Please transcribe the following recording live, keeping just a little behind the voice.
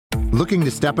Looking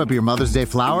to step up your Mother's Day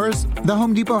flowers? The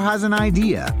Home Depot has an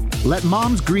idea. Let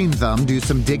Mom's Green Thumb do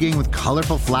some digging with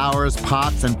colorful flowers,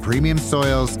 pots, and premium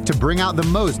soils to bring out the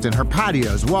most in her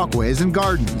patios, walkways, and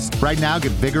gardens. Right now,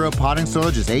 get Vigoro potting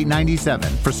soil just $8.97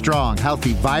 for strong,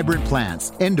 healthy, vibrant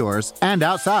plants, indoors and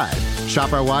outside.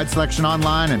 Shop our wide selection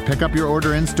online and pick up your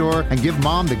order in-store and give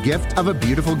Mom the gift of a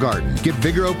beautiful garden. Get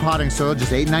Vigoro potting soil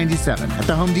just $8.97 at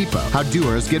the Home Depot. How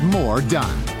doers get more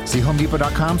done. See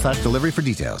homedepot.com/delivery for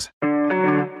details.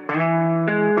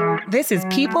 This is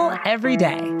People Every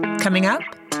Day. Coming up,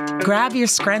 grab your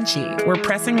scrunchie. We're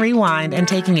pressing rewind and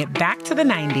taking it back to the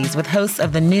 90s with hosts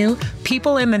of the new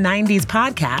People in the 90s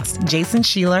podcast, Jason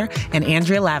Sheeler and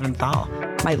Andrea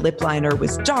Laventhal. My lip liner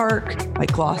was dark, my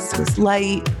gloss was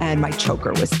light, and my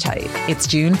choker was tight. It's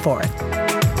June 4th.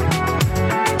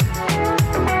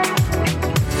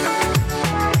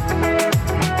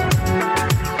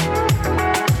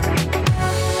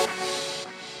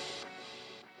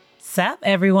 Sup,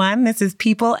 everyone? This is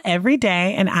People Every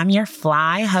Day, and I'm your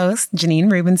fly host,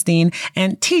 Janine Rubenstein,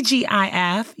 and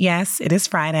TGIF. Yes, it is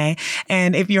Friday.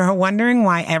 And if you're wondering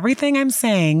why everything I'm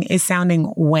saying is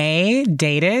sounding way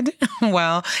dated,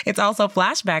 well, it's also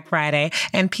Flashback Friday,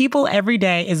 and People Every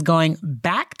Day is going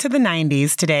back to the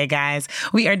 90s today, guys.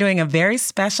 We are doing a very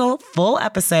special full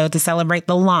episode to celebrate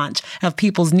the launch of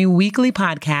People's new weekly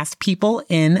podcast, People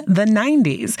in the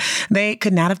 90s. They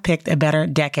could not have picked a better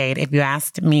decade, if you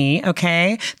asked me.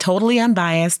 Okay, totally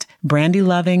unbiased,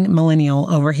 brandy-loving millennial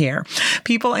over here.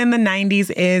 People in the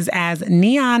 90s is as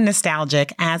neon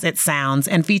nostalgic as it sounds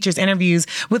and features interviews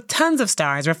with tons of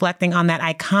stars reflecting on that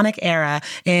iconic era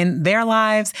in their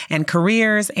lives and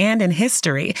careers and in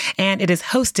history. And it is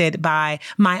hosted by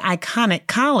my iconic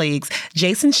colleagues,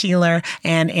 Jason Sheeler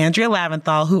and Andrea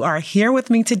Laventhal, who are here with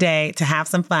me today to have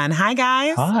some fun. Hi,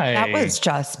 guys. Hi. That was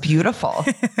just beautiful.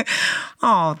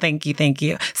 Oh, thank you. Thank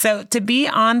you. So to be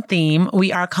on theme,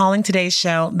 we are calling today's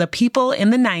show the People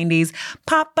in the 90s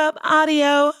Pop-Up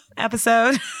Audio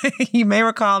episode. You may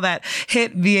recall that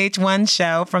hit VH1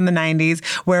 show from the 90s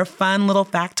where fun little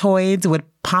factoids would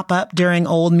pop up during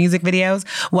old music videos.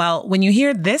 Well, when you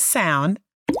hear this sound,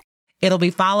 it'll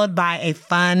be followed by a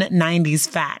fun 90s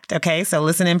fact. Okay, so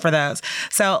listen in for those.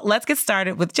 So let's get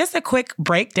started with just a quick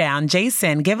breakdown.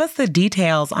 Jason, give us the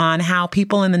details on how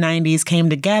People in the 90s came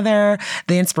together,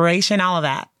 the inspiration, all of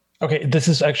that. Okay, this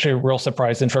is actually a real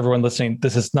surprise. And for everyone listening,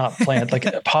 this is not planned. Like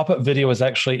pop-up video was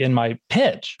actually in my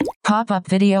pitch. Pop-up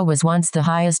video was once the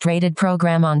highest rated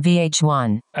program on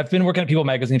VH1. I've been working at People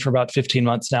magazine for about 15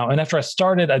 months now. And after I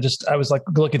started, I was like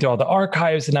looking through all the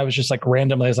archives and I was just like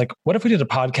randomly, I was like, what if we did a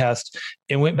podcast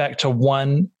and went back to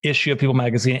one issue of People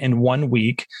magazine in 1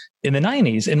 week in the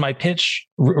 90s? And my pitch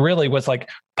really was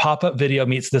like pop-up video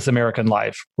meets This American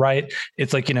Life, right?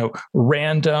 It's like,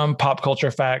 random pop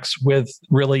culture facts with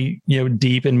really,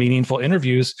 deep and meaningful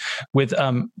interviews with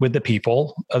the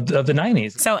people of the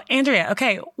 90s. So Andrea,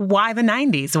 okay, why the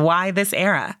 90s? Why this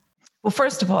era? Well,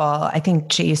 first of all, I think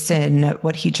Jason,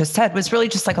 what he just said was really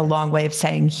just like a long way of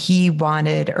saying he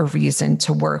wanted a reason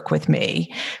to work with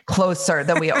me closer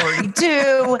than we already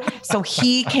do. So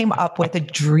he came up with a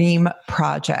dream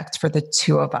project for the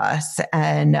two of us.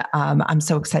 And I'm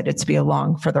so excited to be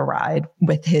along for the ride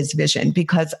with his vision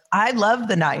because I love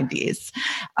the 90s.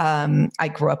 I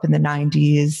grew up in the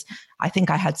 90s. I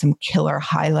think I had some killer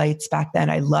highlights back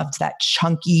then. I loved that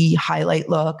chunky highlight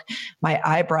look. My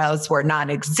eyebrows were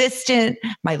non-existent.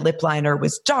 My lip liner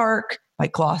was dark. My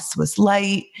gloss was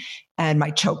light. And my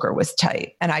choker was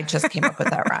tight. And I just came up with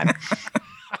that rhyme.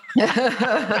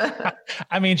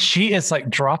 I mean, she is like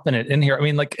dropping it in here. I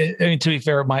mean, to be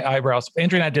fair, my eyebrows,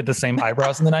 Andrea and I did the same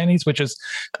eyebrows in the 90s,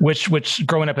 which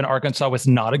growing up in Arkansas was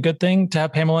not a good thing to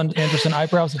have Pamela Anderson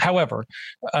eyebrows. However,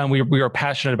 we were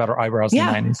passionate about our eyebrows in the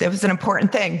 90s. It was an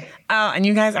important thing. Oh, and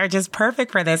you guys are just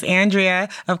perfect for this. Andrea,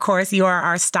 of course, you are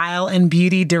our style and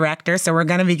beauty director. So we're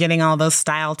going to be getting all those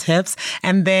style tips.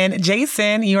 And then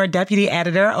Jason, you are deputy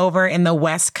editor over in the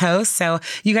West Coast. So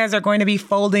you guys are going to be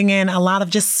folding in a lot of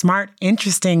just smart,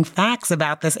 interesting facts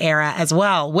about this era as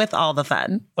well with all the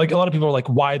fun. Like a lot of people are like,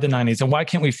 why the 90s? And why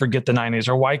can't we forget the 90s?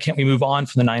 Or why can't we move on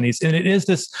from the 90s? And it is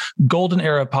this golden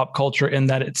era of pop culture in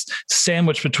that it's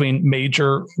sandwiched between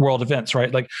major world events,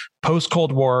 right? Like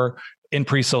post-Cold War and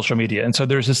pre-social media. And so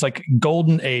there's this like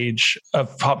golden age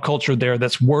of pop culture there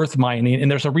that's worth mining.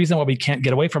 And there's a reason why we can't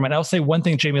get away from it. And I'll say one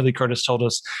thing Jamie Lee Curtis told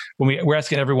us when we're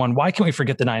asking everyone, why can't we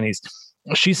forget the 90s?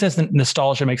 She says that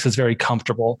nostalgia makes us very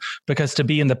comfortable because to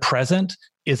be in the present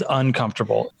is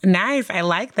uncomfortable. Nice. I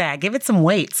like that. Give it some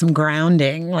weight, some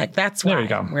grounding. Like that's why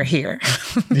we're here.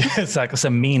 Yeah, exactly.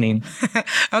 Some meaning.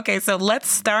 Okay. So let's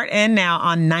start in now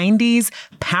on 90s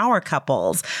power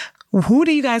couples. Who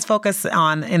do you guys focus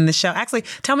on in the show? Actually,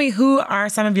 tell me, who are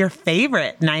some of your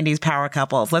favorite 90s power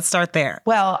couples? Let's start there.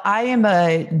 Well, I am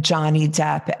a Johnny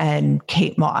Depp and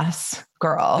Kate Moss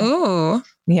girl. Ooh.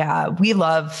 Yeah,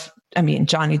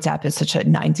 Johnny Depp is such a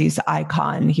 90s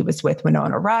icon. He was with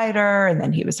Winona Ryder, and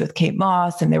then he was with Kate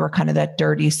Moss, and they were kind of that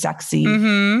dirty, sexy,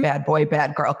 bad boy,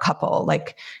 bad girl couple.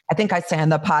 Like, I think I say on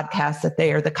the podcast that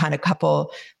they are the kind of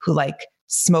couple who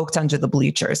smoked under the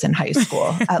bleachers in high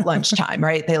school at lunchtime,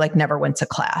 right? They never went to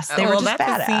class. They were just that's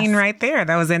badass. A scene right there.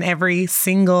 That was in every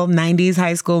single 90s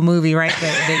high school movie, right?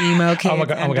 The emo kids. Oh my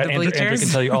God. Andrew can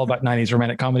tell you all about 90s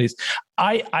romantic comedies.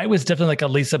 I was definitely a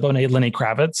Lisa Bonet, Lenny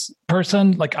Kravitz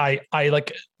person. I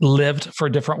lived for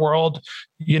a different world,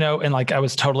 and I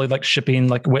was totally shipping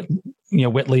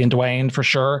Whitley and Dwayne for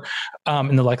sure.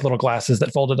 And the little glasses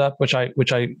that folded up, which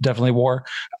I definitely wore.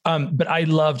 But I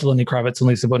loved Lenny Kravitz and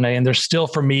Lisa Bonet. And they're still,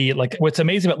 for me, what's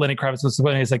amazing about Lenny Kravitz and Lisa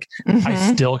Bonet is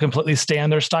I still completely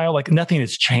stand their style. Nothing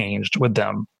has changed with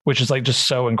them, which is just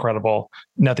so incredible.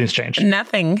 Nothing's changed.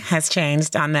 Nothing has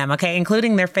changed on them. Okay.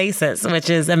 Including their faces, which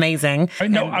is amazing.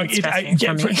 I'm not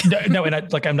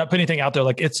putting anything out there.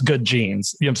 It's good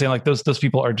genes. You know what I'm saying? Those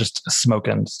people are just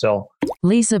smoking still.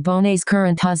 Lisa Bonet's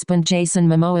current husband, Jason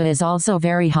Momoa, is also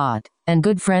very hot and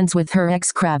good friends with her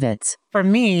ex Kravitz. For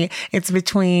me, it's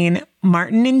between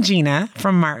Martin and Gina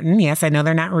from Martin. Yes, I know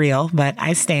they're not real, but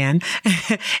I stan.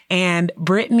 And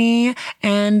Britney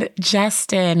and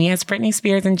Justin. Yes, Britney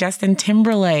Spears and Justin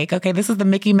Timberlake. Okay, this is the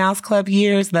Mickey Mouse Club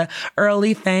years, the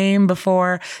early fame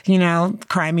before,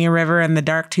 Cry Me a River and the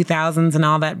dark 2000s and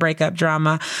all that breakup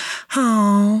drama.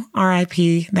 Oh,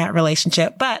 R.I.P. that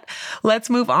relationship. But let's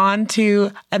move on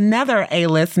to another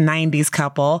A-list 90s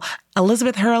couple,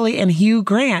 Elizabeth Hurley and Hugh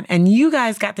Grant. And you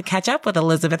guys got to catch up with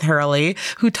Elizabeth Hurley,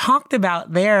 who talked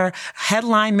about their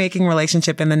headline-making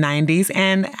relationship in the 90s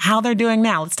and how they're doing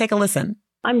now. Let's take a listen.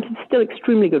 I'm still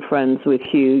extremely good friends with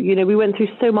Hugh. We went through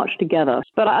so much together.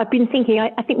 But I've been thinking,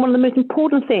 I think one of the most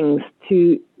important things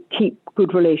to keep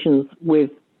good relations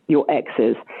with your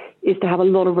exes is to have a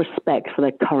lot of respect for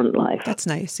their current life. That's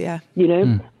nice, yeah. We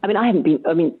haven't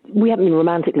been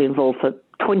romantically involved for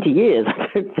 20 years, I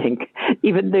don't think,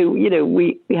 even though,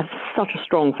 we have such a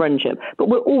strong friendship. But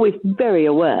we're always very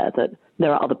aware that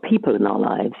there are other people in our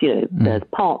lives. There's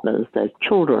partners, there's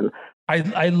children.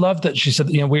 I love that she said,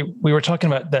 we were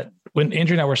talking about that when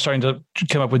Andrew and I were starting to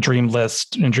come up with Dream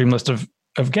List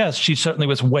of guests, she certainly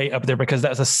was way up there because that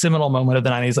was a seminal moment of the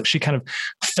 90s. She kind of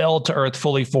fell to earth,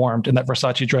 fully formed in that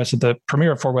Versace dress at the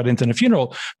premiere of Four Weddings and a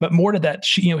Funeral. But more to that,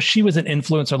 she was an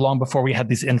influencer long before we had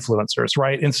these influencers,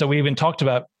 right? And so we even talked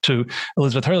about to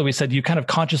Elizabeth Hurley, we said you kind of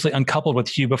consciously uncoupled with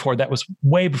Hugh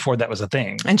way before that was a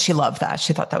thing. And she loved that.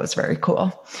 She thought that was very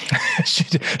cool.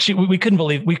 We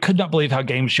could not believe how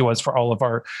game she was for all of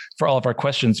our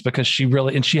questions, because she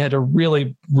had a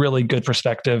really, really good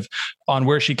perspective on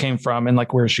where she came from and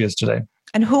where she is today.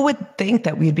 And who would think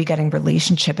that we'd be getting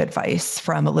relationship advice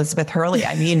from Elizabeth Hurley?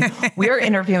 I mean, we're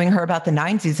interviewing her about the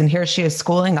 90s, and here she is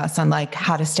schooling us on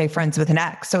how to stay friends with an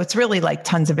ex. So it's really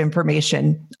tons of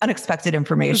information, unexpected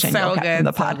information so good, in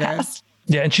the so podcast. Good.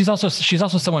 Yeah, and she's also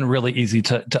someone really easy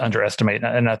to underestimate,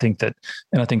 and I think that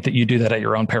you do that at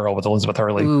your own peril with Elizabeth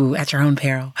Hurley. Ooh, at your own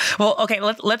peril. Well, okay,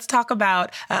 let's talk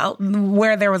about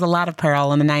where there was a lot of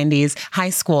peril in the 90s, high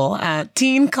school,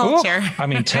 teen culture.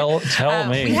 Ooh, tell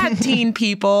me. We had teen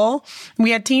people.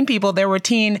 There were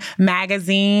teen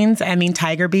magazines.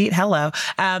 Tiger Beat. Hello.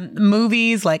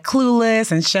 Movies like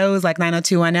Clueless and shows like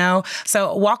 90210.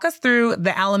 So walk us through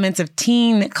the elements of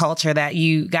teen culture that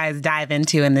you guys dive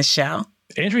into in this show.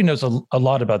 Andrea knows a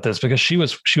lot about this because she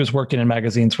was working in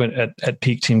magazines at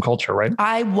Peak Teen Culture, right?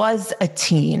 I was a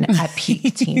teen at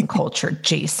Peak Teen Culture,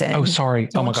 Jason. Oh, sorry.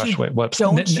 Oh my gosh. Wait, whoops.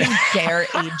 Don't you dare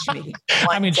age me.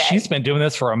 She's been doing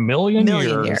this for a million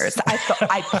years.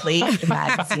 I played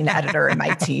magazine editor in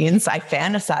my teens. I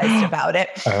fantasized about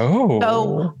it. Oh.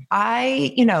 So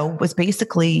I, was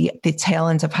basically the tail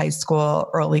end of high school,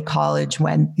 early college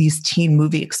when these teen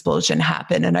movie explosion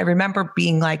happened. And I remember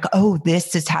being like, oh,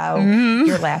 this is how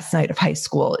your last night of high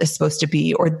school is supposed to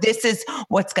be, or this is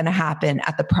what's going to happen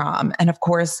at the prom. And of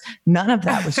course, none of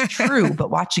that was true,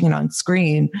 but watching it on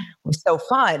screen was so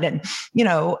fun. And,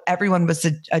 everyone was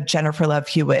a Jennifer Love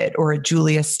Hewitt or a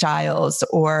Julia Stiles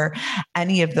or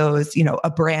any of those, a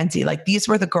Brandy. These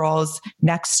were the girls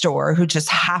next door who just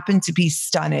happened to be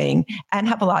stunning and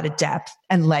have a lot of depth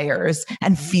and layers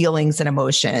and feelings and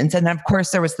emotions. And then of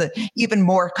course there was the even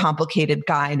more complicated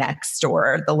guy next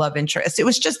door, the love interest. It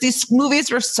was just, these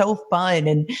movies were so fun.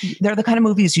 And they're the kind of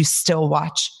movies you still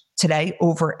watch today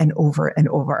over and over and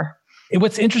over.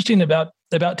 What's interesting about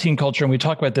about teen culture, and we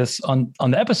talk about this on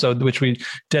the episode, which we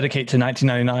dedicate to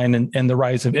 1999 and the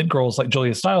rise of it girls like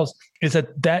Julia Stiles, is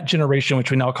that generation,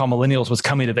 which we now call millennials, was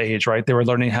coming of age, right? They were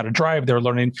learning how to drive. They were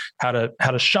learning how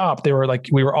to shop. They were like,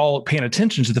 we were all paying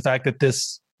attention to the fact that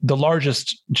the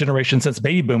largest generation since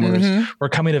baby boomers were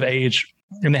coming of age,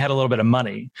 and they had a little bit of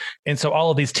money. And so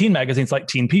all of these teen magazines like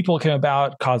Teen People came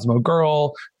about, Cosmo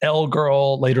Girl, Elle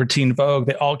Girl, later Teen Vogue,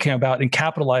 they all came about and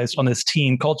capitalized on this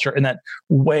teen culture. And that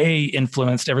way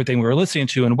influenced everything we were listening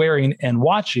to and wearing and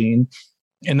watching.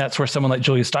 And that's where someone like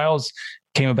Julia Stiles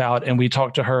came about. And we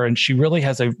talked to her, and she really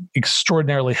has an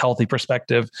extraordinarily healthy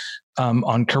perspective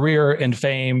on career and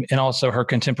fame, and also her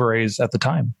contemporaries at the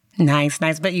time. Nice.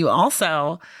 But you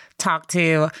also talked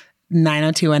to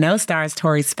 90210 stars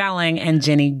Tori Spelling and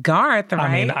Jenny Garth, right?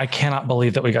 I mean, I cannot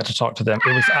believe that we got to talk to them.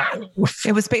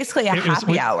 It was basically a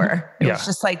happy hour. It was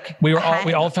just like we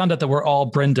all found out that we're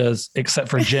all Brendas except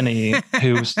for Jenny,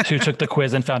 who took the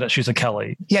quiz and found out she's a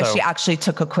Kelly. Yeah, so, she actually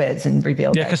took a quiz and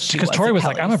revealed. Yeah, because Tori was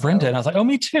Kelly, like, "I'm a Brenda," and I was like, "Oh,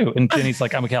 me too." And Jenny's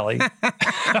like, "I'm a Kelly."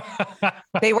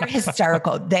 They were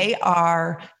hysterical. They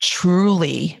are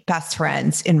truly best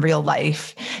friends in real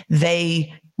life.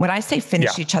 When I say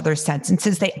finish each other's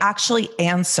sentences, they actually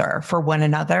answer for one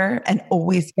another and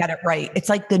always get it right. It's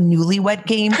like the newlywed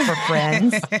game for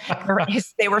friends.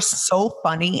 They were so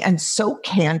funny and so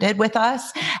candid with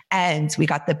us. And we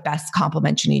got the best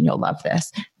compliment. Janine, you'll love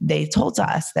this. They told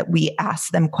us that we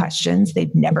asked them questions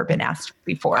they'd never been asked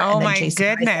before. Oh, and then my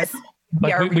goodness.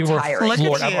 Like we were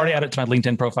floored. I've already added it to my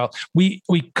LinkedIn profile. We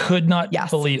could not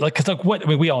believe, like, because like what, I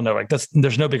mean, we all know, like,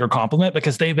 there's no bigger compliment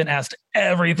because they've been asked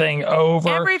everything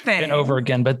over and over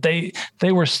again. But they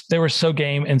were so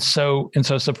game and so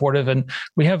supportive, and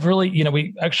we have really,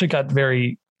 we actually got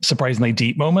very surprisingly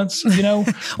deep moments,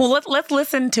 Well, let's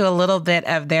listen to a little bit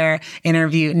of their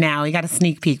interview now. We got a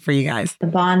sneak peek for you guys. The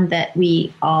bond that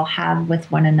we all have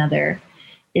with one another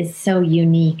is so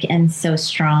unique and so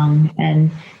strong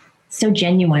and so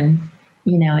genuine.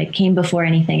 It came before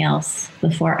anything else,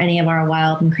 before any of our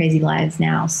wild and crazy lives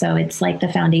now. So it's like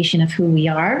the foundation of who we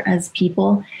are as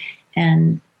people,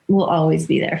 and we'll always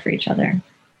be there for each other.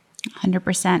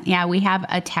 100%. Yeah, we have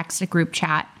a text group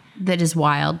chat that is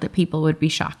wild that people would be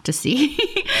shocked to see.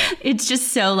 It's just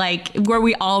so like where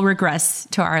we all regress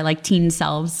to our like teen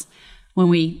selves when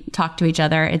we talk to each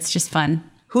other. It's just fun.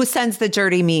 Who sends the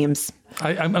dirty memes?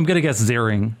 I'm going to guess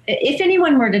Ziering. If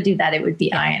anyone were to do that, it would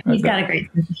be Ian. He's got a great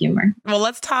sense of humor. Well,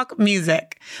 let's talk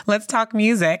music.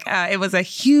 It was a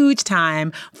huge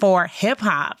time for hip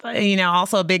hop,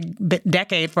 also a big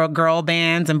decade for girl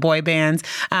bands and boy bands.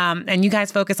 And you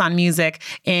guys focus on music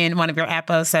in one of your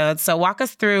episodes. So walk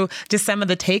us through just some of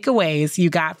the takeaways you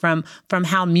got from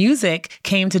how music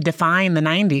came to define the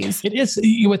 90s. It is.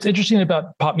 What's interesting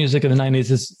about pop music in the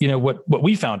 90s is, what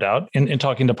we found out in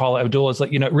talking to Paula Abdul is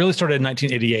like, it really started in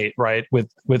 1988, right?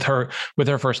 With her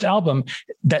first album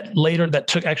that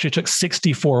took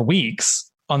 64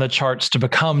 weeks on the charts to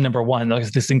become number one.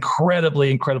 Like this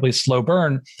incredibly slow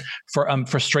burn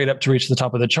for Straight Up to reach the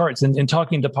top of the charts. And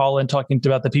talking to Paula and talking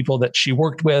about the people that she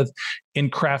worked with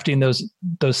in crafting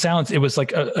those sounds, it was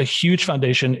like a huge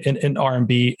foundation in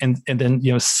R&B and then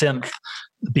synth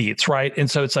beats, right? And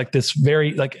so it's like this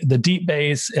very like the deep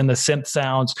bass and the synth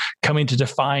sounds coming to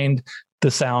define the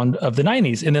sound of the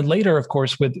 90s. And then later, of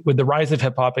course, with the rise of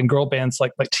hip hop and girl bands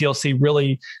like TLC,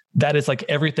 really, that is like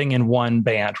everything in one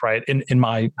band, right? In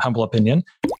my humble opinion.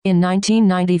 In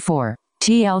 1994,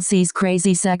 TLC's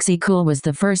Crazy Sexy Cool was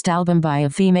the first album by a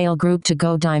female group to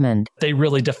go diamond. They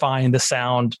really defined the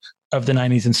sound of the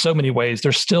 90s in so many ways.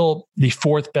 They're still the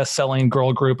fourth best-selling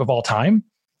girl group of all time.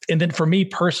 And then for me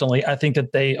personally, I think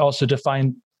that they also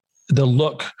define the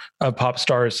look of pop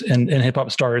stars and hip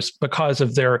hop stars because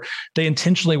of they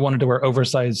intentionally wanted to wear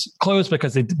oversized clothes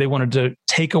because they wanted to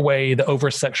take away the over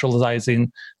sexualizing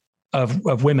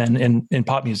of women in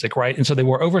pop music, right? And so they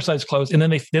wore oversized clothes, and then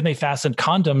they fastened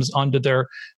condoms onto their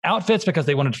outfits because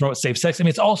they wanted to promote safe sex. I mean,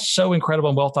 it's all so incredible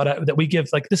and well thought out that we give,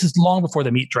 like, this is long before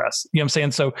the meat dress. You know what I'm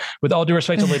saying? So with all due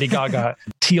respect to Lady Gaga,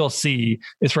 TLC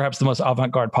is perhaps the most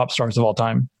avant-garde pop stars of all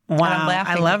time. Wow,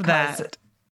 I love that.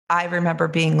 I remember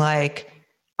being like,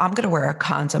 I'm going to wear a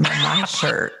condom on my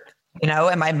shirt,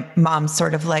 and my mom's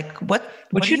sort of like, what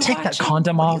would you take that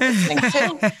condom off?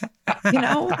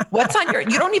 What's on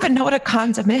you don't even know what a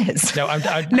condom is.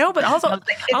 No, but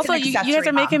also you guys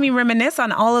are making me reminisce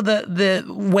on all of the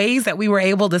ways that we were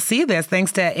able to see this,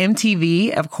 thanks to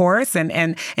MTV, of course, and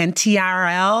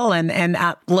TRL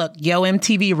and look, Yo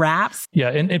MTV Raps. Yeah,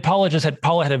 and Paula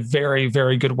had a very,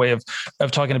 very good way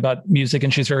of talking about music,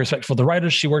 and she's very respectful of the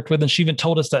writers she worked with, and she even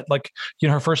told us that, like,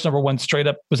 her first number one, Straight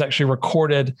Up, was actually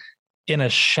recorded in a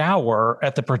shower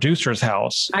at the producer's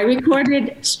house. I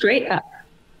recorded Straight Up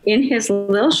in his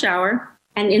little shower.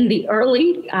 And in the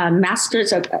early masters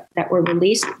that were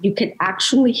released, you could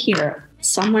actually hear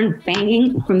someone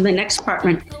banging from the next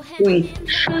apartment doing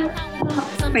 "shut up"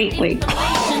 faintly.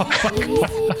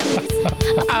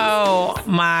 Oh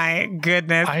my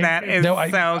goodness, that is so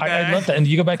good. I love that. And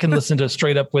you go back and listen to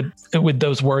Straight Up with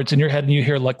those words in your head, and you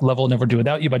hear like "Love Will Never Do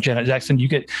Without You" by Janet Jackson.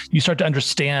 You start to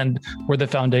understand where the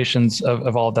foundations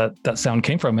of all that sound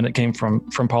came from, and it came from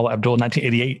Paula Abdul in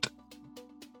 1988.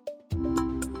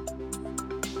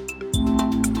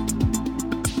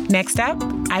 Next up,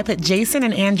 I put Jason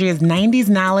and Andrea's 90s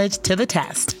knowledge to the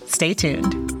test. Stay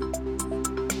tuned.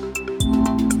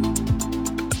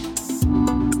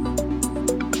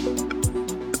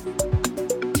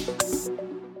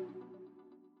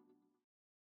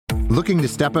 Looking to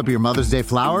step up your Mother's Day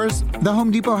flowers? The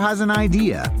Home Depot has an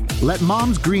idea. Let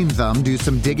Mom's Green Thumb do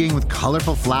some digging with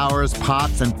colorful flowers,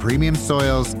 pots, and premium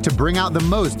soils to bring out the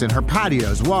most in her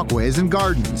patios, walkways, and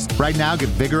gardens. Right now, get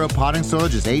Vigoro potting soil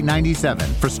just $8.97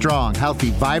 for strong,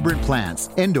 healthy, vibrant plants,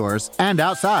 indoors and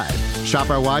outside. Shop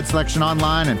our wide selection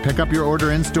online and pick up your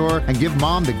order in-store and give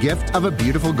Mom the gift of a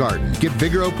beautiful garden. Get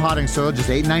Vigoro potting soil just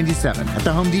 $8.97 at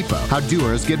the Home Depot. How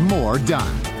doers get more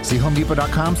done. See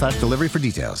homedepot.com/delivery for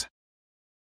details.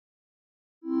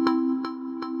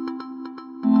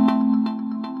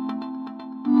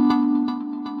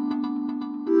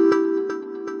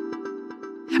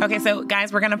 Okay, so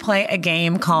guys, we're going to play a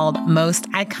game called Most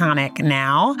Iconic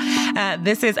now.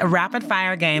 This is a rapid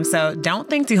fire game, so don't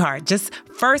think too hard. Just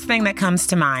first thing that comes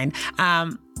to mind.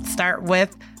 Start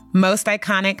with most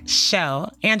iconic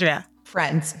show. Andrea.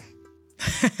 Friends.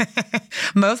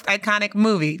 Most iconic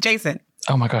movie. Jason.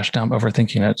 Oh my gosh, now I'm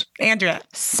overthinking it. Andrea.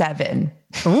 Seven.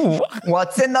 Ooh.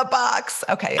 What's in the box?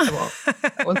 Okay, I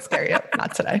won't scare you.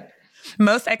 Not today.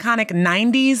 Most iconic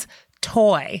 90s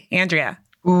toy. Andrea.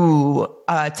 Ooh,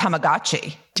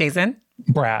 Tamagotchi. Jason.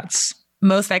 Bratz.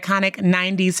 Most iconic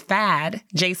 90s fad.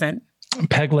 Jason.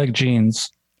 Peg leg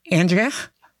jeans. Andrea.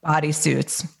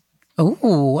 Bodysuits.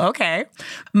 Ooh, okay.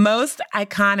 Most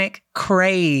iconic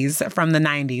craze from the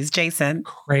 90s. Jason.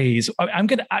 Craze. I'm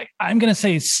gonna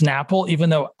say Snapple, even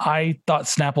though I thought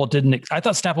Snapple I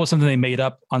thought Snapple was something they made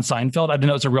up on Seinfeld. I didn't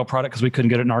know it was a real product because we couldn't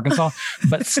get it in Arkansas.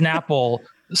 But Snapple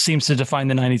seems to define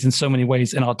the 90s in so many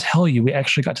ways. And I'll tell you, we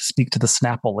actually got to speak to the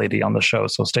Snapple lady on the show.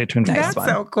 So stay tuned for that. That's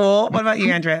so cool. What about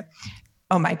you, Andrea?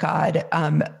 Oh my God.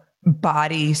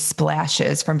 Body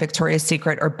splashes from Victoria's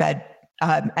Secret or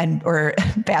or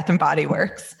Bath and Body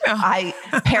Works. Oh.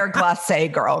 Hair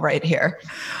glacé girl right here.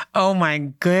 Oh my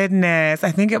goodness.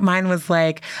 I think mine was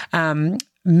like,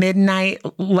 Midnight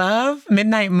Love,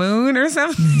 Midnight Moon or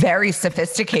something. Very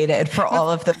sophisticated for all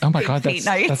of the oh my God, that's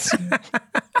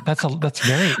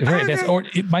very, very advanced. Or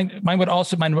mine would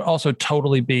also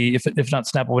totally be, if not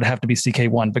Snapple, would have to be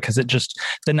CK1 because the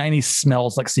 90s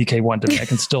smells like CK1 to me. I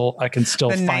can still the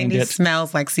find 90s it.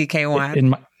 Smells like CK1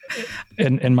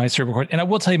 in my cerebral cord. And I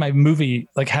will tell you, my movie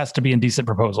has to be Indecent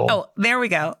Proposal. Oh, there we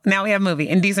go. Now we have movie,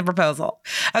 Indecent Proposal.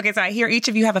 Okay, so I hear each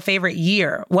of you have a favorite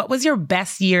year. What was your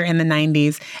best year in the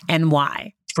 90s and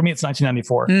why? For me, it's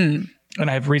 1994. And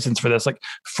I have reasons for this. Like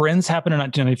Friends happened in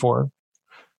 1994.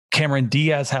 Cameron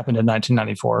Diaz happened in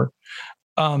 1994.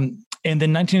 And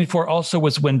then 1994 also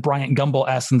was when Bryant Gumbel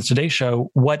asked in the Today Show,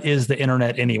 what is the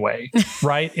internet anyway?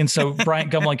 Right. And so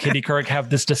Bryant Gumbel and Katie Couric have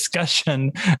this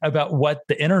discussion about what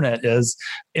the internet is.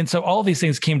 And so all of these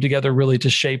things came together really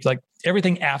to shape like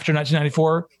everything after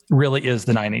 1994 really is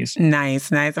the 90s.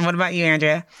 Nice. And what about you,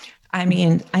 Andrea? I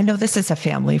mean, I know this is a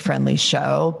family-friendly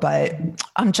show, but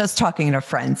I'm just talking to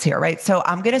friends here, right? So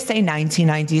I'm going to say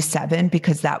 1997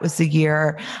 because that was the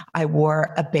year I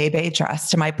wore a Bebe dress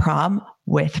to my prom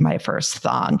with my first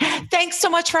thong. Thanks so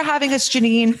much for having us,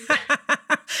 Janine.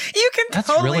 You can That's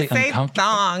totally really say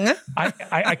thong.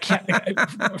 I can't.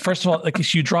 First of all,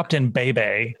 like you dropped in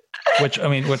Bebe. Which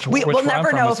we'll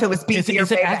never know if it was BB or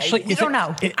Bebe. We don't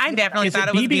know. I definitely thought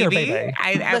it was BB.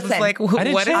 I was like, what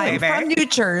is Bebe? I'm from New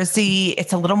Jersey.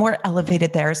 It's a little more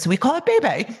elevated there, so we call it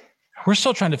Bebe. We're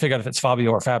still trying to figure out if it's Fabio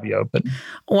or Fabio, but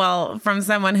well, from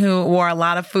someone who wore a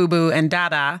lot of FUBU and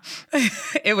Dada,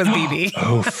 it was BB.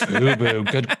 Oh,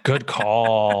 FUBU, good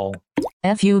call.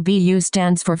 FUBU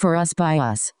stands for Us by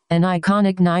Us, an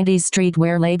iconic 90s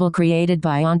streetwear label created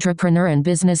by entrepreneur and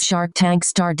business Shark Tank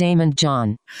star Daymond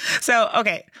John. So,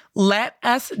 okay, let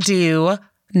us do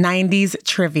 90s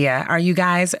trivia. Are you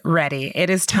guys ready? It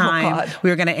is time.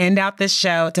 We're going to end out this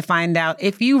show to find out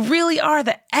if you really are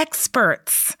the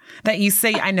experts that you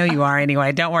say. I know you are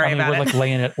anyway. Don't worry about it.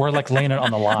 We're like laying it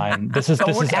on the line. This is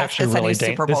actually really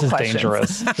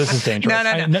dangerous. This is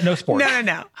dangerous. No sports.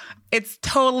 No. It's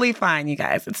totally fine, you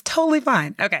guys. It's totally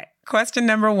fine. Okay. Question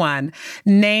number 1.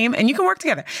 Name, and you can work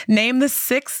together. Name the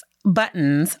 6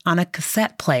 buttons on a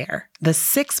cassette player. The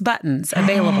 6 buttons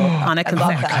available on a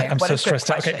cassette player. I'm so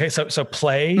stressed out. Okay, so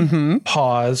play,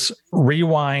 pause,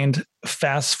 rewind,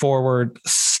 fast forward,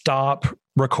 stop,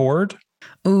 record.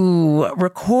 Ooh,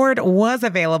 record was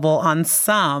available on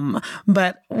some,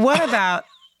 but what about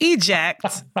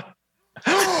eject?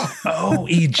 Oh,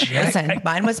 eject. Listen,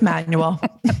 mine was manual.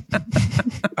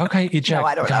 Okay, eject. No,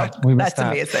 I don't know. We that's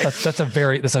amazing. That's a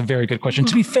very good question.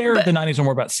 To be fair, the 90s were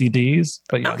more about CDs.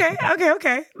 But yeah.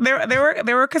 Okay.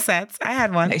 There were cassettes. I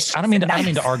had one. I don't mean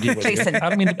to argue with you. I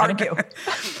don't mean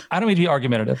to be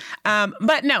argumentative.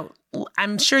 But no,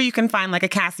 I'm sure you can find like a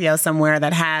Casio somewhere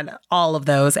that had all of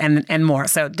those and more.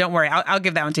 So don't worry. I'll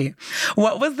give that one to you.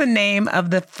 What was the name of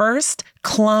the first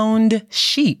cloned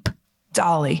sheep?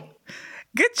 Dolly.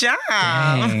 Good job.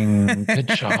 Dang, good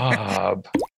job.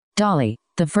 Dolly,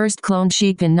 the first cloned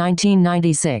sheep in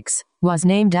 1996, was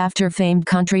named after famed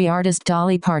country artist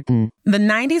Dolly Parton. The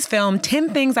 90s film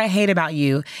 10 Things I Hate About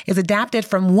You is adapted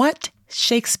from what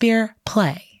Shakespeare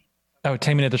play? Oh,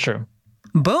 Taming of the Shrew.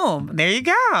 Boom. There you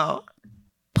go.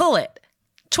 Pull it.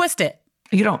 Twist it.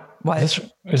 You don't. What? Is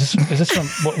this from?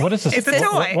 What is this? It's a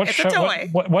toy. What show? A toy.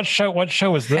 What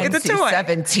show is this? It's a toy.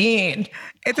 17.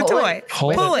 It's a toy.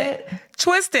 Pull it.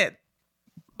 Twist it.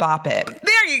 Bop it.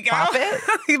 There you go. Bop it.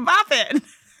 You bop it.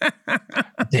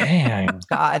 Dang.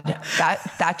 God,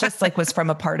 that just like was from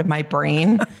a part of my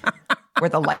brain where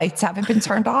the lights haven't been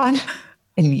turned on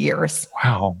in years.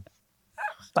 Wow.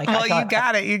 Well, you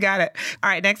got it. All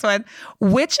right, next one.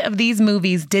 Which of these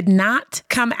movies did not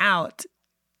come out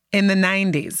in the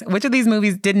 90s? Which of these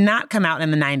movies did not come out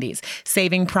in the 90s?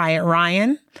 Saving Private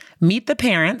Ryan, Meet the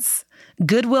Parents,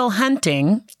 Good Will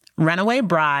Hunting, Runaway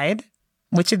Bride.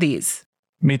 Which of these?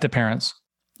 Meet the Parents.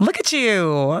 Look at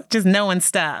you, just knowing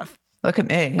stuff. Look at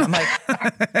me. I'm like...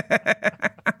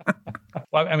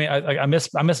 Well, I mean, I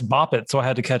missed Bop It, so I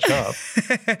had to catch up.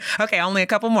 Okay, only a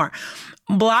couple more.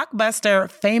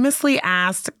 Blockbuster famously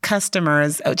asked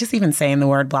customers, just even saying the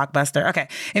word Blockbuster. Okay,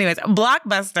 anyways,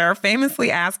 Blockbuster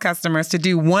famously asked customers to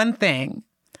do one thing.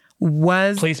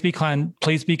 Please be kind,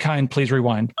 please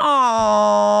rewind.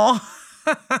 Oh.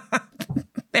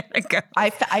 There we go.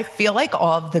 I feel like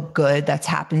all of the good that's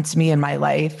happened to me in my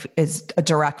life is a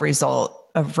direct result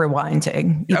of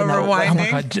rewinding. Oh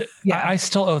my God. Yeah. I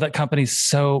still owe that company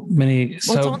so many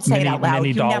don't say it out loud. many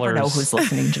you dollars. Never know who's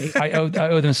listening, G. I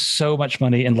owe them so much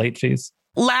money in late fees.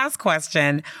 Last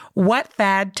question. What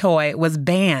fad toy was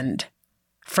banned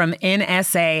from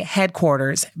NSA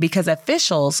headquarters because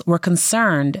officials were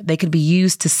concerned they could be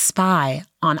used to spy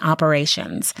on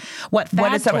operations? What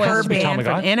fad toy was banned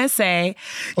from NSA?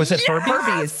 Was it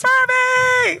Furbies?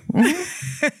 Furby!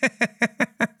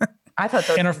 I thought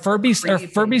those are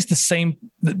Furbies the same?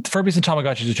 Furbies and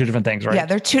Tamagotchis are two different things, right? Yeah,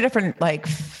 they're two different like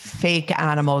fake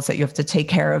animals that you have to take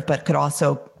care of, but could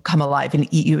also come alive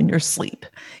and eat you in your sleep.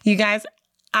 You guys,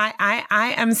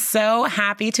 I am so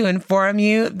happy to inform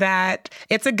you that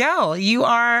it's a go. You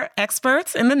are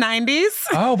experts in the 90s.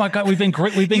 Oh my God, we've been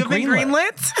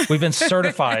greenlit. We've been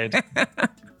certified.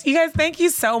 You guys, thank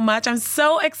you so much. I'm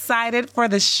so excited for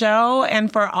the show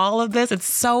and for all of this. It's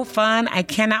so fun. I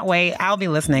cannot wait. I'll be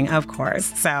listening, of course.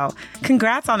 So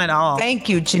congrats on it all. Thank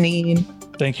you, Janine.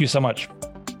 Thank you so much.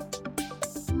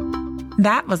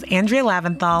 That was Andrea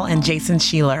Laventhal and Jason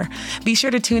Sheeler. Be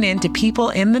sure to tune in to People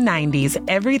in the 90s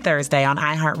every Thursday on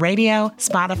iHeartRadio,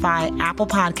 Spotify, Apple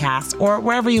Podcasts, or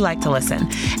wherever you like to listen.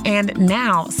 And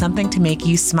now, something to make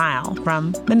you smile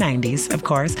from the 90s, of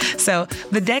course. So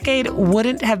the decade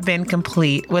wouldn't have been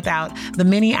complete without the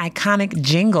many iconic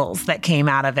jingles that came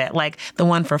out of it, like the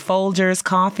one for Folgers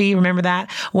Coffee. Remember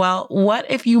that? Well, what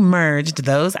if you merged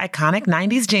those iconic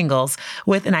 90s jingles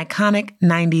with an iconic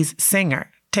 90s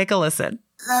singer? Take a listen.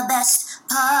 The best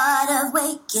part of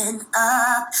waking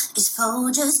up is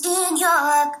Folgers in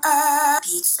your cup.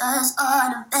 Pizza's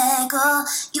on a bagel.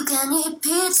 You can eat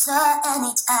pizza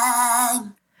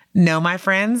anytime. No, my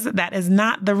friends, that is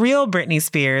not the real Britney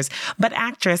Spears, but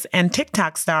actress and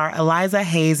TikTok star Eliza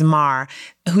Hayes Marr,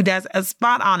 who does a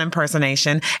spot-on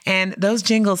impersonation, and those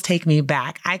jingles take me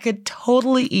back. I could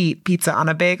totally eat pizza on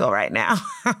a bagel right now.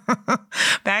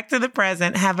 Back to the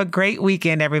present. Have a great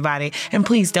weekend, everybody. And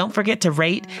please don't forget to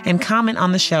rate and comment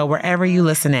on the show wherever you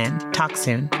listen in. Talk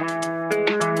soon.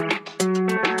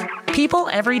 People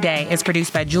Every Day is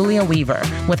produced by Julia Weaver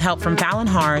with help from Fallon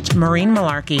Harge, Maureen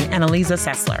Malarkey, and Eliza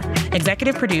Sessler.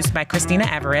 Executive produced by Christina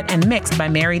Everett and mixed by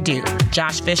Mary Dew,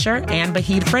 Josh Fisher, and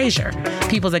Bahid Frazier.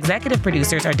 People's executive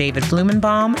producers are David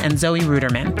Blumenbaum and Zoe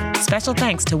Ruderman. Special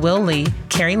thanks to Will Lee,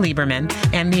 Carrie Lieberman,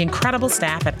 and the incredible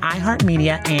staff at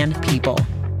iHeartMedia and People.